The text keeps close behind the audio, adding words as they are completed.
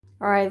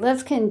All right,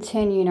 let's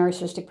continue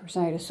narcissistic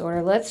personality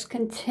disorder. Let's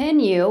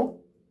continue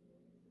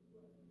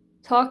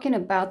talking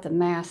about the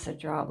mask that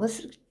drop.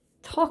 Let's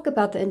talk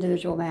about the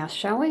individual mask,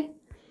 shall we?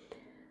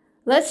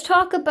 Let's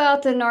talk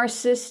about the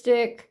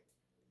narcissistic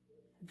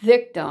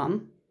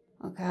victim,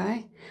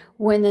 okay?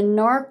 When the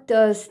narc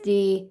does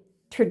the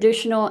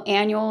traditional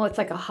annual, it's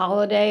like a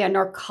holiday, a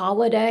narc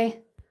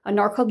holiday, a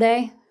narco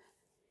day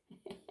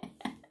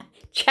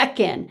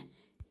check-in.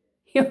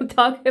 You know what I'm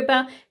talking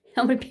about?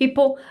 How many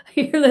people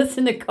you're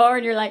listening to the car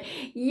and you're like,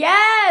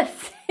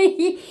 yes,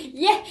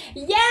 yes,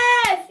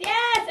 yes,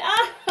 yes.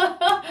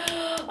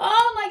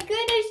 Oh my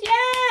goodness,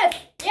 yes,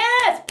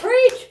 yes,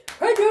 preach,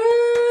 preach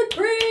it,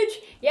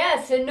 preach.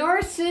 Yes, a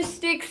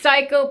narcissistic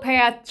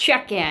psychopath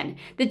check-in.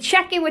 The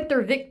check-in with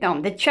their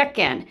victim, the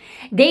check-in.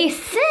 They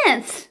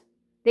sense,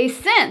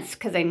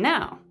 because they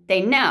know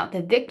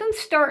the victim's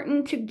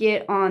starting to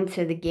get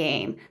onto the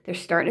game. They're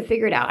starting to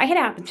figure it out. I had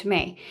it happen to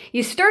me.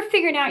 You start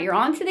figuring out you're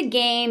onto the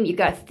game. You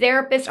got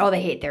therapists. Oh,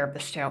 they hate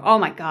therapists too. Oh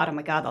my God,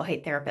 they'll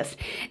hate therapists.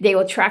 They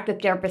will track the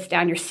therapist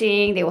down. You're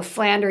seeing. They will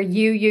slander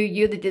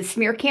you. They did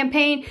smear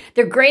campaign.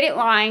 They're great at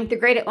lying.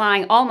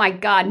 Oh my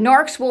God,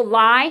 narcs will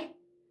lie.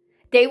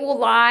 They will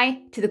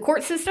lie to the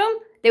court system.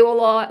 They will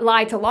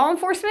lie to law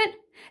enforcement.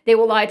 They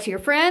will lie to your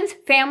friends,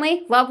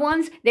 family, loved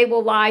ones. They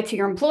will lie to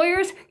your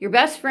employers, your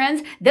best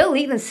friends. They'll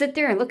even sit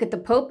there and look at the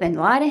Pope and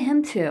lie to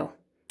him too.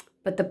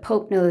 But the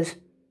Pope knows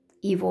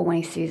evil when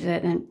he sees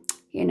it. And,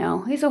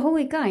 he's a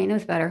holy guy. He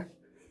knows better.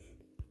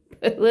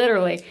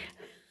 Literally.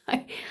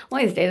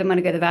 One of these days I'm going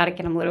to go to the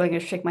Vatican. I'm literally going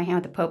to shake my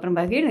hand with the Pope. And I'm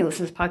like, you need to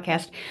listen to this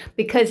podcast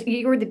because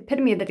you were the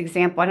epitome of that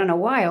example. I don't know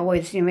why I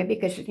always, maybe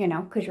because,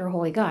 because you're a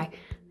holy guy.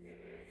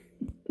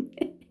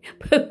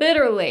 But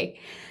literally,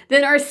 the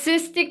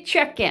narcissistic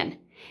check-in.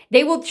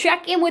 They will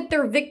check in with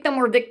their victim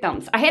or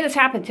victims. I had this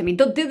happen to me.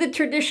 They'll do the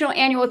traditional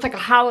annual. It's like a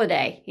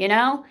holiday,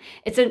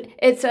 It's a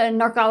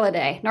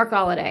narc-holiday.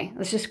 Narc-holiday.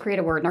 Let's just create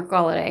a word,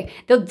 narc-holiday.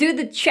 They'll do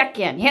the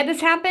check-in. You had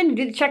this happen?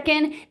 Do the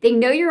check-in. They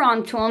know you're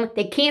on to them.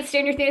 They can't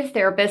stand your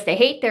therapist. They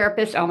hate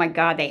therapists. Oh my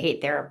God, they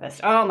hate therapists.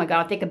 Oh my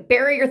God, if they could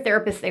bury your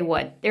therapist, they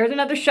would. There's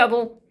another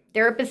shovel.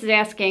 Therapist is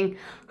asking,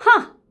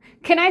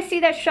 can I see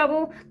that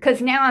shovel?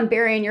 Because now I'm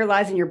burying your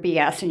lies and your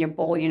BS and your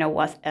bull,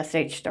 what,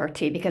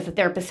 SH*T, because the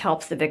therapist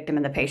helps the victim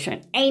and the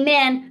patient.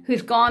 Amen.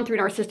 Who's gone through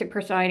narcissistic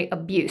personality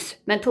abuse,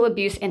 mental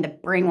abuse, and the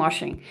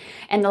brainwashing,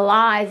 and the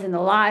lies and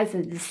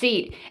the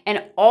deceit,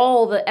 and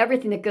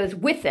everything that goes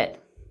with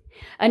it.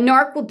 A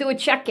narc will do a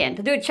check-in.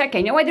 They'll do a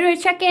check-in. You know why they're doing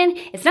a check-in?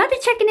 It's not the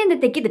checking in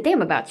that they give a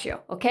damn about you,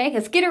 okay?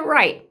 Let's get it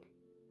right,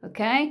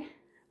 okay?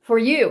 For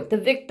you, the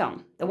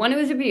victim, the one who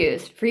was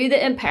abused, for you, the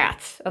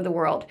empaths of the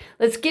world.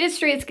 Let's get it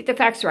straight. Let's get the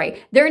facts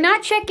right. They're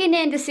not checking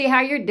in to see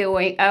how you're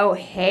doing. Oh,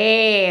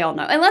 hell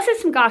no. Unless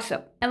it's some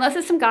gossip. We're going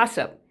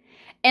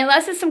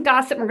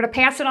to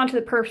pass it on to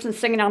the person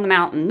singing on the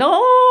mountain.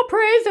 No,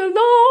 praise the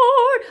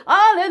Lord.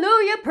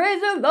 Hallelujah,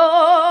 praise the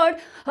Lord.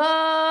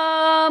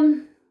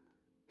 I'm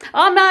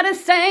not a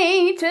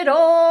saint at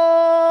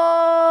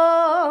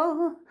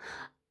all.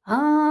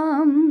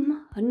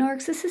 I'm a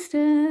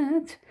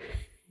narcissist.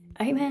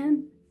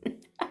 Amen.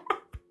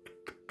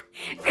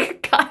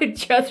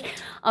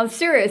 I'm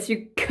serious.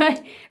 You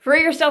got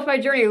free yourself by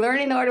journey,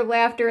 learning the art of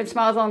laughter and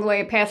smiles along the way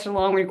and pass it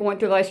along when you're going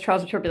through life's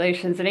trials and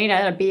tribulations. It ain't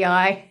a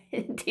B-I,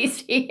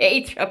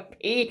 D-C-H, a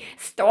P,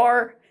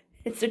 star.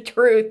 It's the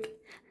truth.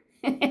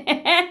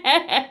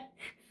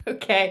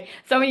 Okay,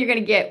 some of you are going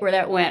to get where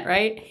that went,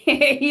 right?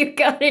 You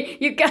got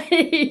it. You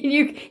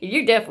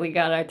definitely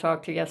got it. I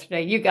talked to you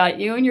yesterday. You got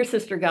it. You and your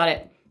sister got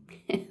it.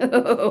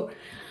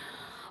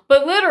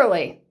 But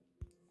literally,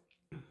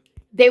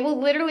 they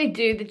will literally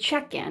do the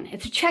check-in.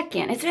 It's a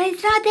check-in. It's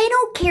not, they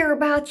don't care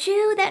about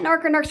you. That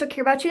narc or narcs don't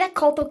care about you. That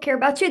cult don't care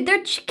about you.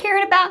 They're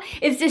caring about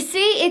is to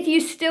see if you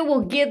still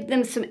will give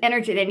them some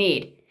energy they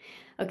need.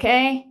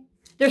 Okay?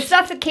 They're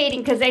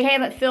suffocating because they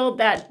haven't filled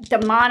that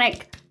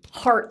demonic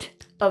heart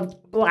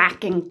of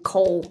black and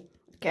coal.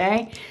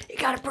 Okay? You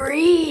gotta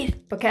breathe.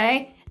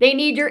 Okay? They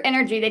need your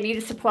energy. They need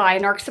a supply. A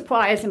narc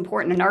supply is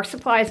important. A narc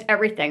supply is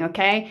everything,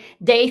 okay?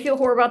 They feel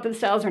horrible about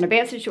themselves or in a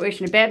bad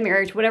situation, a bad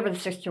marriage, whatever the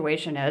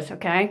situation is,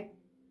 okay?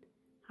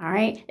 All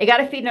right? They got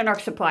to feed their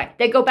narc supply.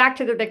 They go back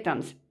to their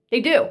victims.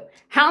 They do.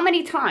 How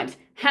many times?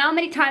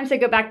 They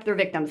go back to their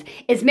victims?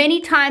 As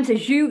many times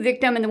as you,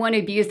 victim, and the one who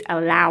abused,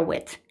 allow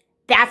it.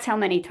 That's how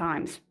many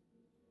times,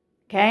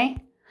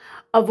 okay?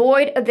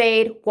 Avoid,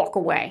 evade, walk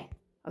away.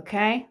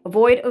 Okay?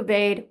 Avoid,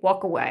 evade,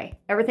 walk away.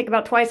 Ever think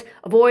about twice?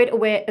 Avoid,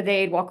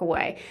 evade, walk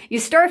away. You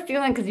start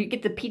feeling, because you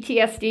get the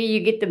PTSD, you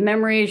get the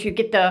memories, you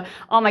get the,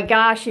 oh my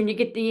gosh, and you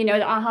get the,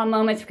 the aha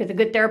moments, because a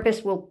good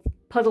therapist will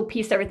puzzle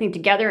piece everything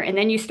together, and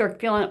then you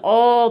start feeling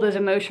all those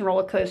emotional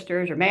roller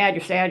coasters. You're mad,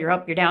 you're sad, you're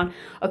up, you're down.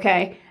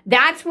 Okay?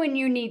 That's when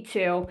you need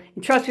to,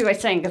 and trust me by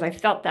saying, because I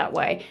felt that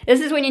way,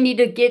 this is when you need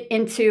to get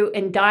into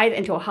and dive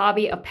into a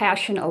hobby, a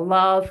passion, a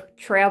love,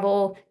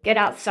 travel, get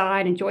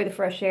outside, enjoy the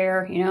fresh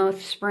air,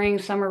 spring,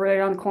 summer, right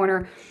around the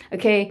corner.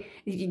 Okay?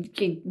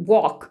 You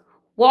walk,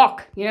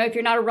 if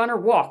you're not a runner,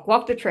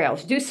 walk the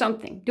trails, do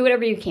something, do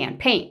whatever you can,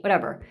 paint,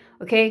 whatever.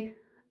 Okay?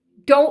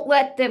 Don't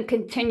let them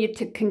continue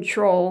to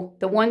control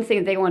the one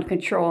thing they want to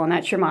control, and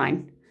that's your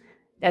mind.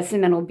 That's the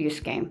mental abuse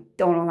game.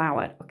 Don't allow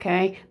it,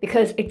 okay?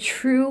 Because a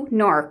true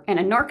narc, and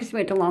a narc has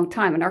been a long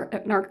time, a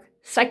narc,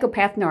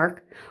 psychopath narc,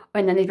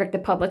 and then they direct the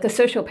public, a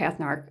sociopath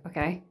narc,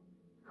 okay?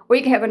 Or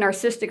you can have a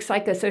narcissistic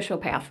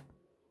psychosociopath.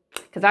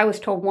 Because I was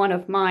told one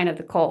of mine of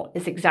the cult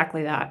is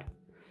exactly that.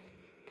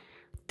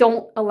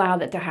 Don't allow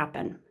that to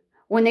happen.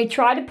 When they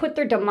try to put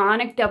their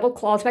demonic devil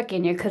claws back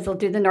in you, because they'll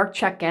do the narc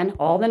check-in,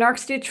 all the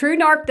narcs do. True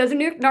narc does a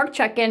narc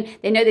check-in.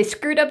 They know they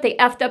screwed up, they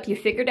effed up, you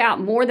figured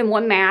out more than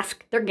one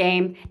mask, their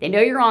game. They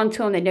know you're on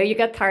to them, they know you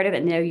got tired of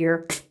it, and they know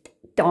you're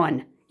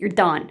done. You're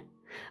done.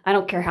 I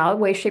don't care how,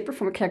 way, shape, or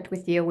form connect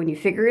with you. When you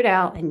figure it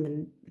out, and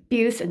the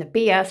abuse and the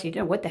BS, you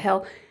don't know what the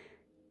hell,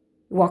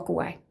 walk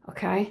away,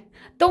 okay?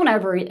 Don't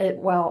ever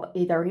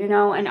either,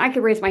 and I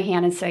could raise my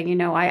hand and say,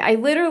 I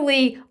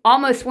literally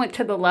almost went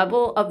to the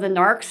level of the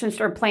narcs and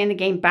started playing the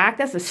game back.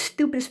 That's the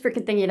stupidest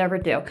freaking thing you'd ever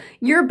do.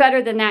 You're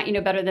better than that, you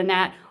know better than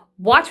that.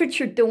 Watch what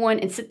you're doing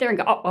and sit there and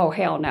go, oh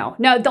hell no.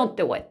 No, don't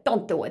do it.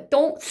 Don't do it.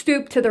 Don't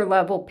stoop to their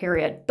level,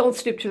 period. Don't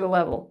stoop to their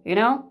level,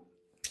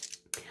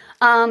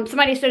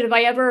 Somebody said, if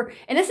I ever,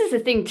 and this is the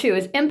thing too,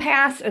 is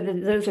empaths, or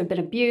those who have been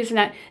abused and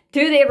that,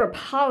 do they ever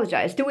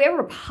apologize? Do we ever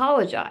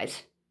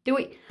apologize? Do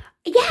we?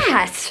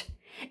 Yes.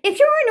 If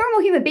you're a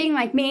normal human being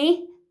like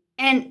me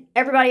and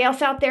everybody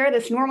else out there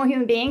that's normal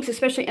human beings,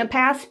 especially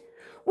empaths,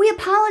 we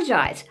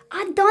apologize.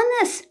 I've done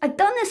this. I've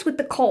done this with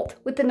the cult,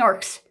 with the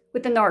narcs,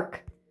 with the narc.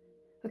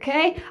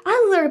 Okay?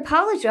 I literally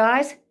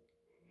apologize.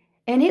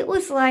 And it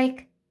was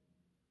like,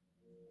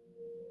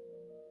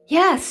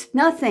 yes,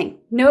 nothing.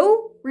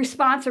 No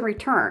response in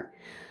return.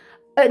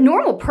 A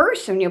normal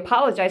person, you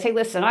apologize. Hey,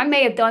 listen, I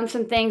may have done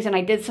some things and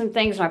I did some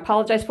things and I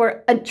apologize for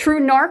it. A true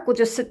narc will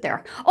just sit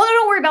there. Oh, no,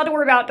 don't worry about it. Don't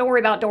worry about it. Don't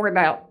worry about it. Don't worry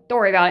about it. Don't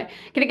worry about it.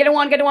 Can I get a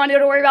one? Get a one.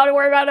 Don't worry about it. Don't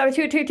worry about it.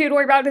 Two. Don't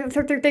worry about it.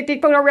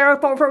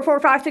 3, 4,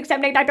 5, 6,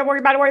 7, 8, 9. Don't worry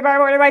about it. Don't worry about it.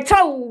 Don't worry about it.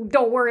 So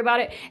don't worry about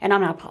it. And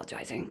I'm not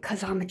apologizing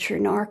because I'm a true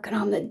narc and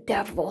I'm the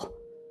devil.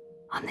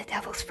 I'm the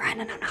devil's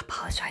friend and I'm not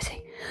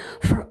apologizing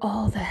for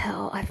all the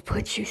hell I've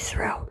put you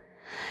through.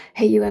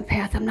 Hey, you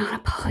empath, I'm not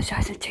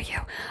apologizing to you.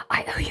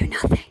 I owe you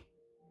nothing.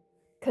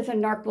 Because a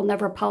narc will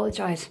never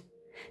apologize.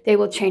 They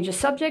will change the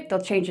subject. They'll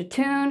change the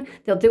tune.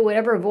 They'll do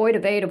whatever. Avoid,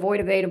 evade.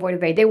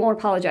 They won't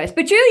apologize.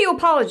 But you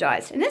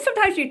apologize. And then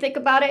sometimes you think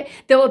about it.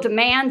 They will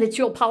demand that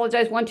you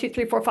apologize 1, 2,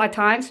 3, 4, 5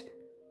 times.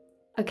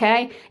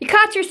 Okay? You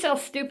caught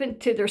yourself stooping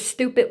to their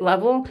stupid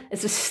level.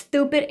 It's a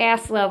stupid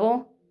ass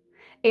level.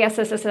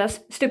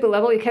 ASSSS. Stupid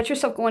level. You catch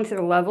yourself going to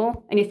the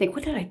level. And you think,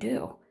 what did I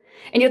do?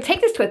 And you'll take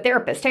this to a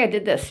therapist. Hey, I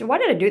did this. Why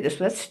did I do this?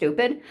 That's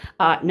stupid.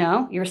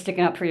 No, you were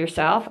sticking up for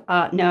yourself.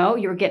 No,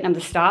 you were getting them to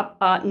stop.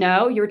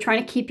 No, you were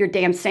trying to keep your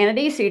damn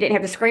sanity so you didn't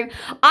have to scream.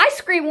 I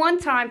screamed one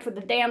time for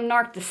the damn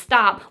narc to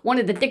stop.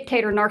 Wanted the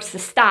dictator narcs to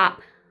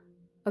stop.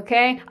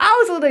 Okay? I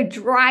was literally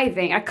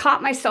driving. I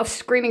caught myself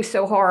screaming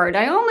so hard.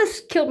 I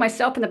almost killed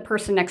myself and the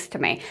person next to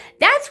me.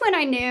 That's when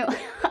I knew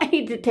I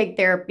needed to take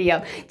therapy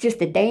up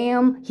just a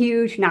damn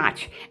huge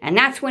notch. And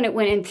that's when it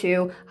went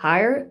into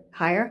higher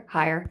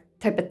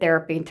type of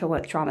therapy until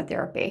trauma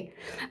therapy.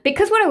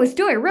 Because what I was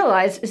doing, I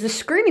realized, is the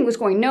screaming was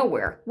going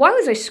nowhere. Why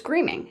was I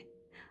screaming?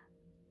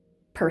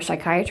 Per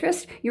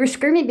psychiatrist, you were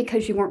screaming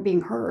because you weren't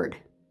being heard.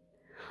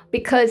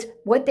 Because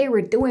what they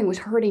were doing was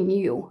hurting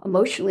you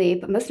emotionally,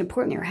 but most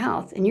importantly, your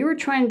health. And you were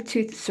trying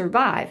to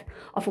survive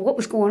off of what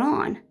was going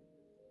on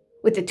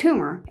with the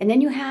tumor. And then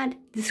you had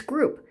this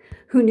group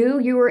who knew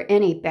you were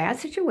in a bad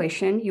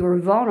situation, you were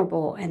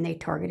vulnerable, and they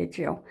targeted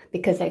you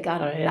because they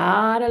got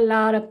a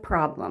lot of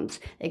problems.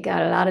 They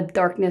got a lot of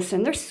darkness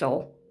in their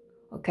soul,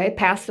 okay,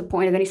 past the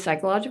point of any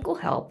psychological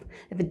help.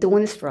 They've been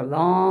doing this for a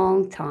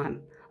long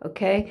time,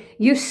 okay?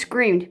 You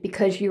screamed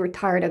because you were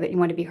tired of it, you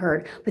wanted to be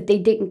heard, but they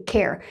didn't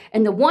care.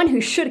 And the one who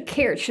should have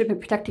cared should have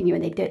been protecting you,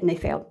 and they didn't, they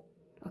failed,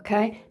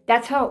 okay?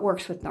 That's how it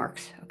works with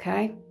narcs,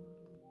 okay?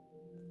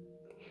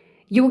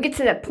 You will get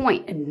to that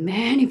point, and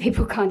many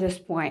people come to this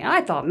point. I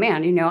thought,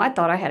 man, I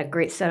thought I had a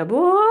great set of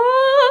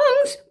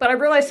lungs, but I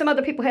realized some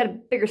other people had a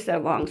bigger set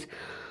of lungs,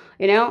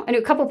 I knew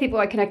a couple of people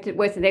I connected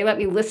with, and they let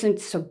me listen to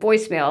some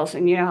voicemails,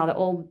 and you know how the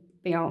old,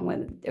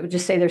 when they would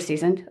just say they're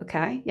seasoned,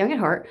 okay, young at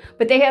heart,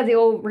 but they have the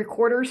old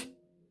recorders,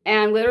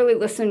 and literally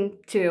listen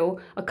to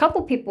a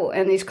couple people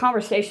in these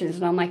conversations,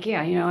 and I'm like, okay,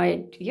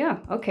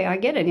 I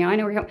get it, I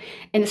know where you're going,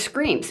 and the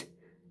screams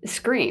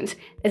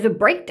is a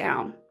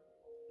breakdown.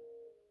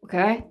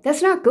 Okay?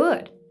 That's not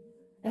good.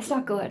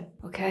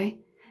 Okay?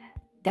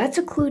 That's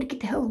a clue to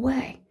get the hell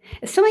away.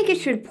 If somebody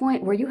gets you to the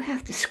point where you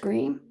have to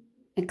scream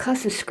and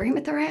cuss and scream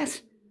at their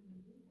ass,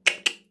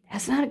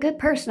 that's not a good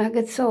person, not a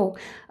good soul.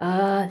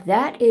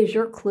 That is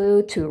your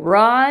clue to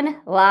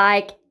run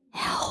like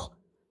hell.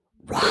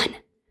 Run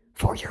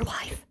for your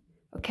life.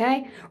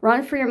 Okay?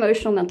 Run for your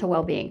emotional, mental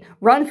well-being.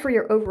 Run for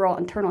your overall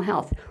internal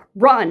health.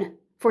 Run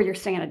for your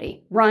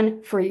sanity.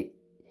 Run for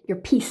your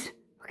peace.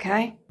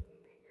 Okay?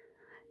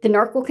 The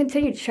narc will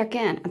continue to check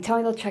in. I'm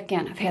telling you, they'll check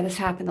in. I've had this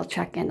happen. They'll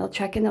check in.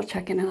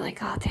 And they're like,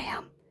 oh,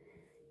 damn.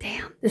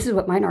 This is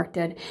what my narc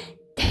did.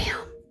 Damn.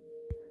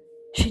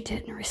 she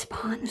didn't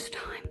respond this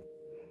time.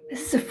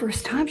 This is the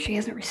first time she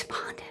hasn't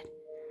responded.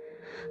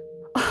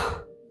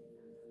 Oh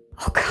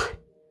God.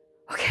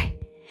 Okay.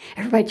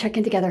 Everybody check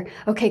in together.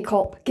 Okay,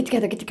 Colt, get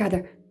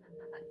together.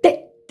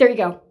 There you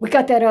go. We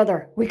got the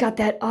other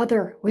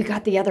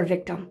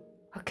victim.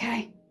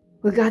 Okay?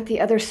 We got the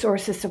other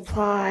source of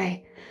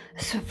supply.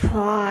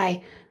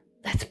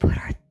 Let's put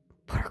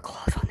our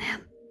clothes on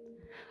them.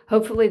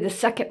 Hopefully the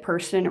second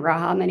person, or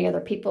how many other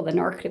people, the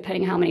narc,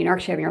 depending on how many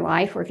narcs you have in your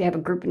life, or if you have a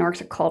group of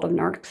narcs, a cult of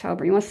narcs,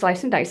 however you want to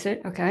slice and dice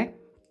it, okay?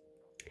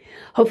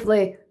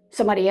 Hopefully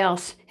somebody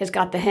else has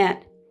got the hint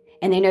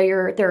and they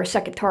know they're a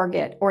second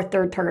target or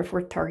third target,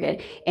 fourth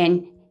target,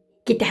 and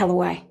get the hell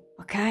away,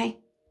 okay?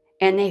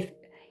 And they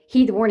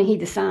heed the warning,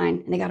 heed the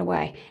sign, and they got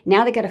away.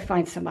 Now they got to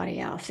find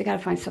somebody else. They got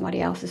to find somebody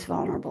else that's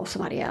vulnerable,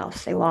 somebody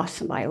else. They lost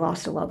somebody,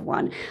 lost a loved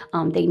one.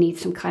 They need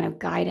some kind of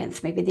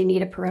guidance. Maybe they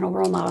need a parental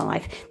role model in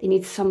life. They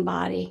need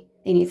somebody.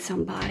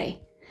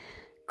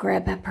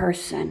 Grab that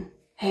person.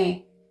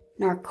 Hey,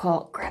 narc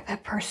cult, grab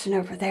that person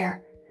over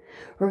there.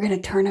 We're going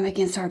to turn them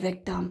against our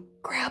victim.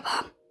 Grab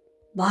them.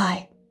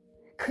 Lie.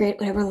 Create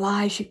whatever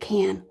lies you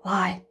can.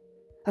 Lie.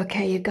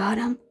 Okay, you got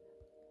them?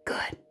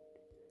 Good.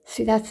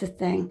 See, that's the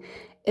thing,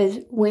 is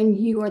when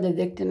you are the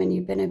victim and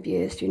you've been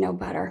abused, you know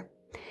better.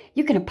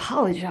 You can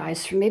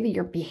apologize for maybe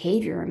your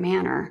behavior or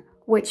manner,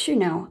 which,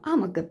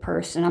 I'm a good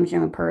person. I'm a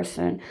genuine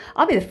person.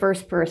 I'll be the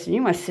first person.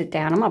 You want to sit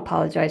down. I'm going to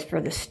apologize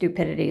for the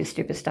stupidity and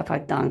stupid stuff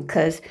I've done,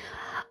 because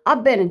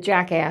I've been a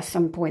jackass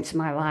some points in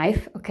my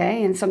life,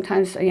 okay? And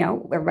sometimes,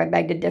 everybody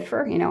beg to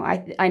differ.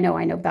 I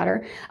know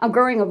better. I'm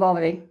growing,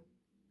 evolving,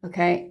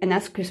 okay? And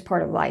that's just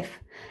part of life.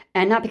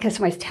 And not because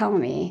somebody's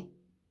telling me.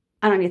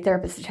 I don't need a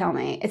therapist to tell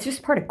me. It's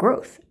just part of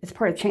growth. It's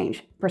part of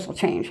change, personal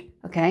change,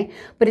 okay?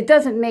 But it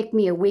doesn't make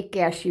me a weak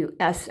ass, you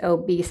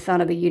SOB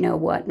son of a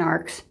you-know-what,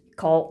 narcs,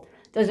 cult.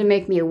 Doesn't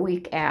make me a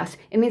weak ass.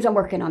 It means I'm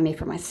working on me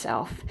for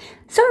myself.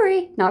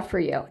 Sorry, not for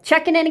you.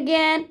 Checking in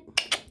again.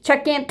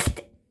 Check in,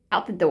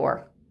 out the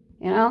door.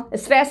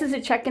 As fast as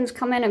the check-ins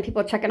come in and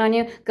people are checking on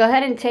you, go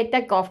ahead and take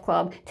that golf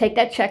club, take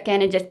that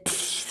check-in and just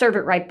serve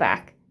it right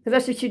back. Because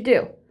that's what you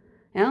do,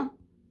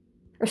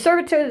 Or serve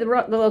it to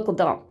the local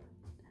dump.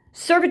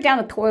 Serve it down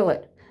the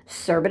toilet.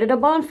 Serve it at a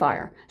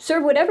bonfire.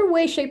 Serve whatever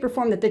way, shape, or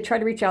form that they try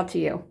to reach out to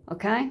you,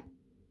 okay?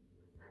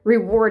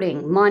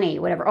 Rewarding, money,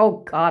 whatever.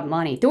 Oh, God,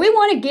 money. Do we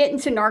want to get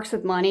into narcs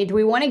with money? Do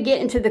we want to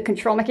get into the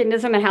control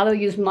mechanism and how they'll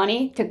use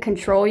money to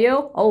control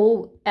you?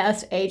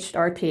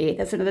 OSHRT.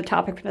 That's another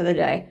topic for another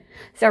day.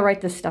 So I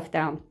write this stuff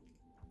down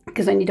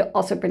because I need to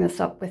also bring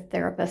this up with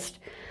therapists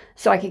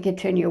so I can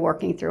continue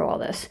working through all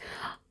this.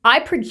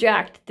 I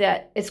project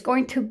that it's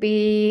going to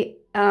be,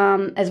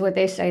 as what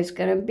they say, is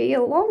going to be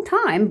a long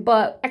time,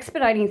 but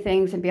expediting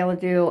things and be able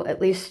to do at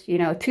least,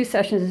 2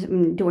 sessions,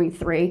 doing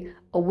 3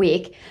 a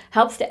week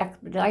helps to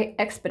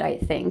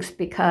expedite things,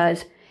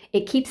 because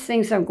it keeps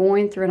things I'm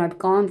going through and I've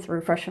gone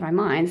through fresh in my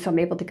mind. So I'm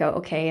able to go,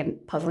 okay, I'm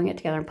puzzling it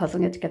together.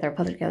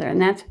 And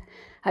that's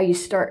how you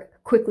start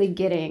quickly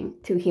getting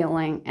to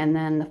healing and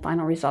then the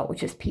final result,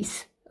 which is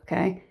peace,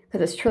 okay?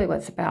 Because it's truly what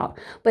it's about.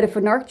 But if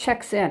a narc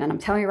checks in, and I'm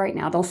telling you right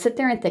now, don't sit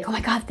there and think, oh my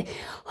God.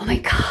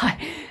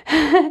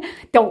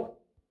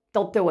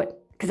 Don't do it.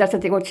 Because that's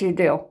what they want you to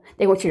do.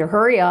 They want you to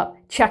hurry up,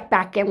 check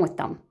back in with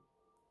them.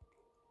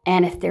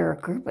 And if they're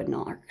a group of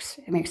narcs,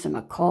 it makes them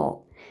a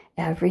cult.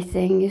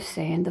 Everything you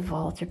say and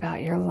divulge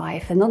about your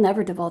life, and they'll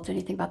never divulge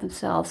anything about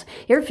themselves.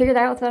 You ever figure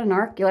that out without a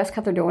narc? You'll ask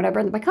how they're doing, whatever,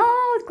 and they're like,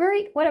 oh, it's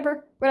great,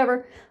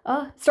 whatever.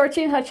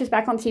 Starchy and Hutch is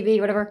back on TV,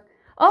 whatever.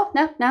 Oh,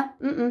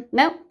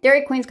 no.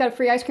 Dairy Queen's got a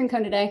free ice cream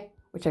cone today,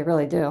 which I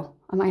really do.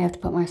 I might have to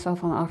put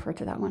myself on the offer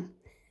to that one.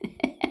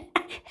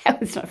 That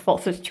was not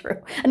false, it's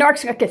true. A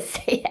narc's not going to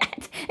say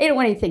that. They don't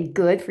want anything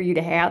good for you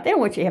to have. They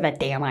don't want you to have that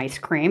damn ice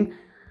cream.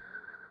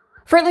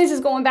 Friendly's is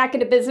going back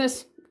into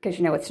business, because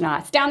it's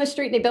not. It's down the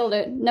street, they build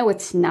it. No,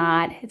 it's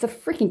not. It's a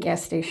freaking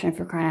gas station,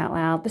 for crying out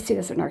loud. But see,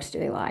 that's what narcs do.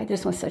 They lie. They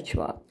just want to set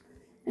you up.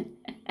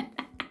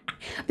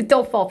 But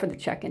don't fall for the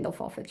check-in.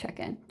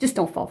 Just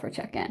don't fall for a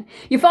check-in.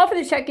 You fall for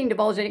the check-in,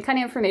 divulge any kind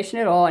of information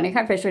at all, any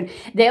kind of information,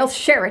 they'll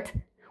share it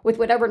with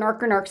whatever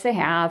narc or narcs they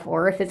have,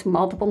 or if it's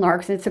multiple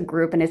narcs and it's a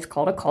group and it's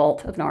called a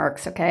cult of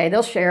narcs, okay?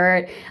 They'll share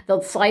it.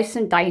 They'll slice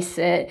and dice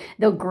it.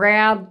 They'll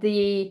grab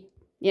the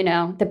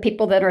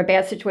people that are in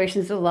bad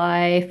situations of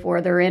life,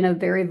 or they're in a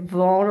very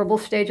vulnerable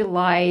stage of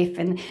life,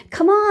 and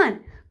come on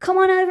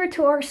over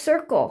to our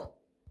circle.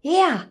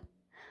 Yeah.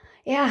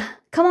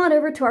 Come on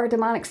over to our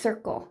demonic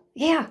circle.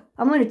 Yeah,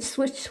 I'm going to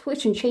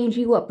switch and change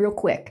you up real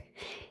quick.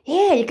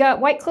 Yeah, you got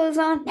white clothes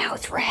on? Now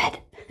it's red.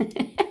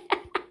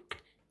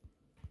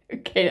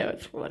 Okay, that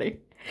was funny.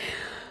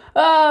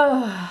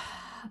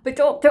 But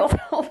don't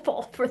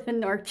fall for the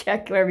narc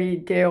check, whatever you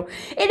do.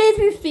 And if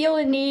you feel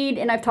a need,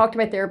 and I've talked to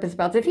my therapist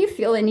about this, if you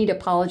feel a need to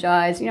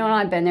apologize,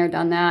 I've been there,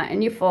 done that,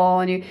 and you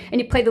fall, and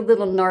you play the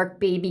little narc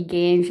baby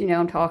games,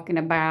 I'm talking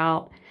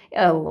about.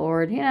 Oh,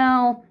 Lord,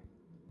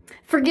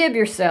 forgive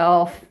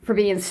yourself for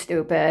being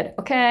stupid,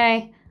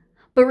 okay?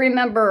 But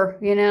remember,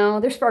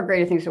 there's far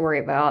greater things to worry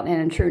about.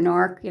 And in true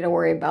narc, you don't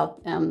worry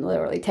about them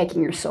literally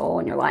taking your soul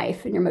and your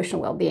life and your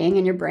emotional well-being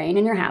and your brain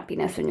and your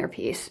happiness and your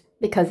peace,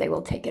 because they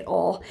will take it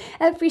all.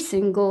 Every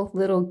single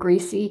little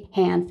greasy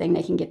hand thing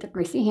they can get their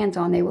greasy hands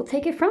on, they will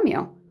take it from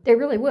you. They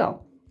really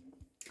will.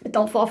 But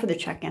don't fall for the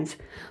check-ins.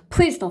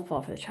 Please don't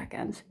fall for the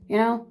check-ins,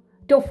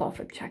 Don't fall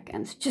for the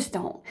check-ins. Just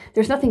don't.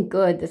 There's nothing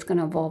good that's going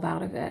to evolve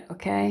out of it,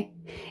 okay?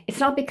 It's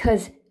not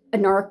because a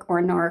narc or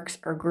a narcs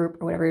or a group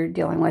or whatever you're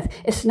dealing with,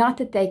 it's not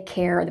that they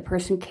care or the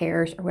person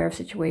cares or whatever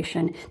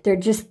situation. They're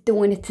just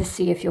doing it to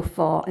see if you'll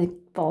fall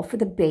for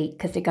the bait,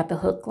 because they got the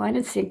hook, line,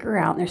 and sinker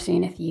out, and they're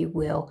seeing if you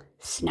will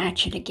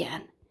snatch it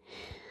again.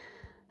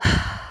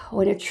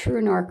 When a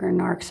true narc or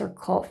narcs or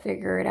cult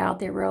figure it out,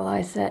 they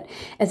realize that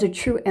as a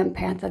true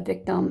empath, a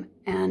victim,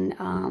 and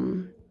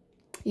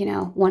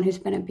one who's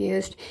been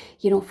abused,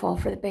 you don't fall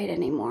for the bait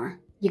anymore.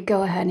 You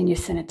go ahead and you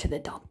send it to the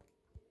dump.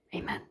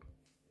 Amen.